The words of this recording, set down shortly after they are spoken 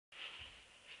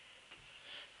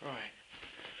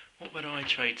What would I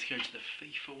trade to go to the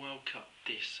FIFA World Cup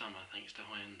this summer thanks to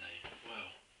Hyundai?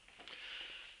 Well,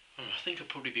 I think I'd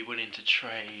probably be willing to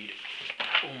trade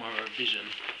all my revision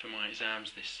for my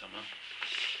exams this summer.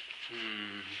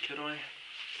 Could I?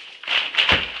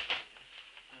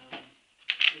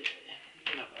 Yeah, you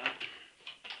can have that.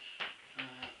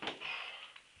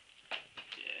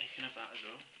 Yeah, you can have that as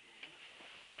well.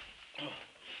 Oh.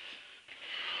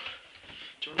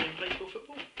 Do you want to play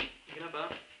football? You can have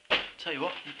that. Tell you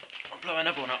what, I'll blow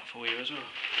another one up for you as well.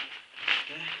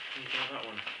 Yeah, you can have that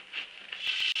one.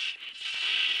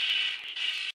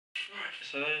 Right,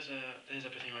 so there's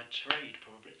everything I'd trade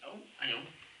probably. Oh, hang on.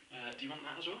 Do you want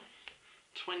that as well?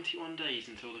 21 days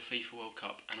until the FIFA World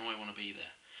Cup, and I want to be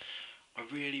there. I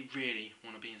really, really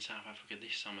want to be in South Africa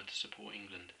this summer to support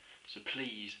England. So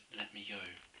please let me go.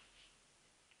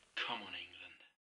 Come on, England.